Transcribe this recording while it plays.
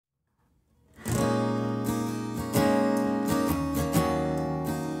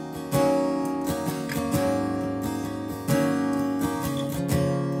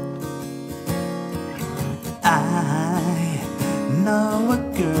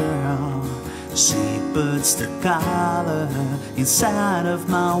She puts the color inside of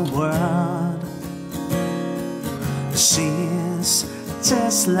my world. She's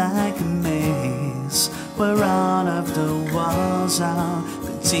just like a maze where all of the walls are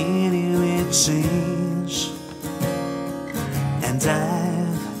continually change. And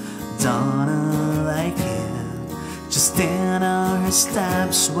I've done her like it, just stand on her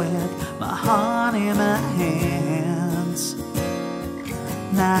steps with my heart in my hands.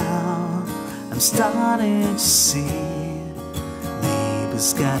 Now I'm starting to see maybe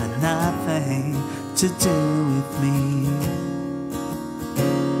it's got nothing to do with me.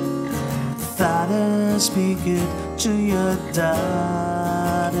 Fathers, be good to your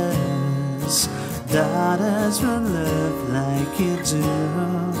daughters. Daughters will love like you do.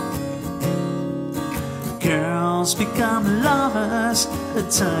 Girls become lovers,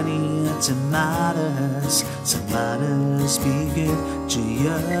 turning into mothers. So mothers, be good to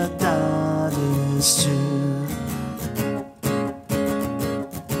your daughters too.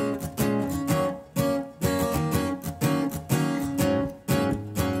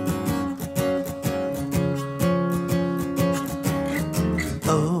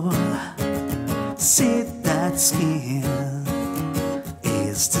 Oh, see that skin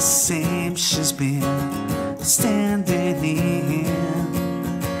is the same she's been standing in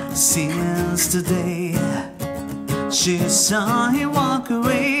since the day she saw him walk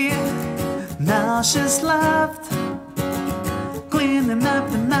away. Now she's left cleaning up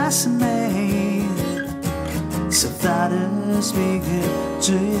the mess he made. So fathers, be good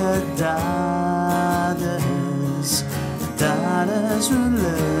to your daughters. Daughters will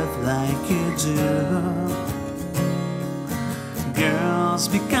love like you do. Girls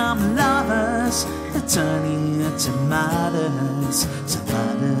become lovers, turning into mothers. So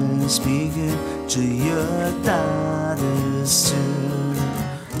mothers, be good to your daughters too.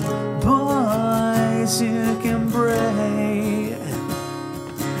 Boys, you can break.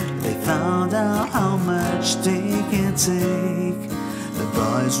 They found out how much they can take. The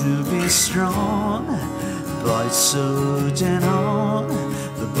boys will be strong, the boys so gentle.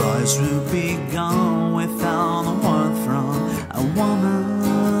 The boys will be gone without a word from a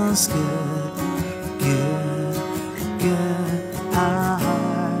woman's good, good, good heart.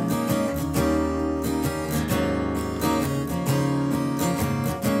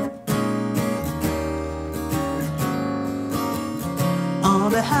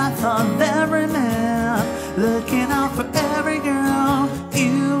 On behalf of every man, looking out for every girl,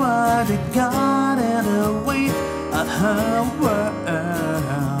 you are the God and the weight of her world.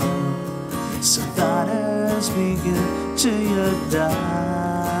 So daughters, be good to your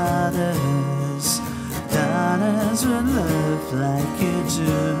daughters. Daughters will love like you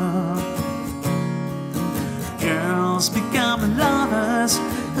do. Girls become lovers,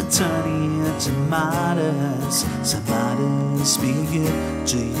 turning into mothers. So mothers, be good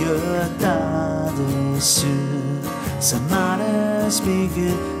to your daughters too. So mothers, be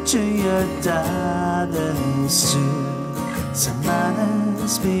good to your daughters too. So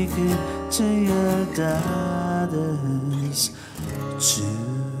mothers, be good to your daughters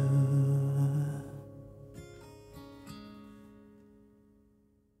too.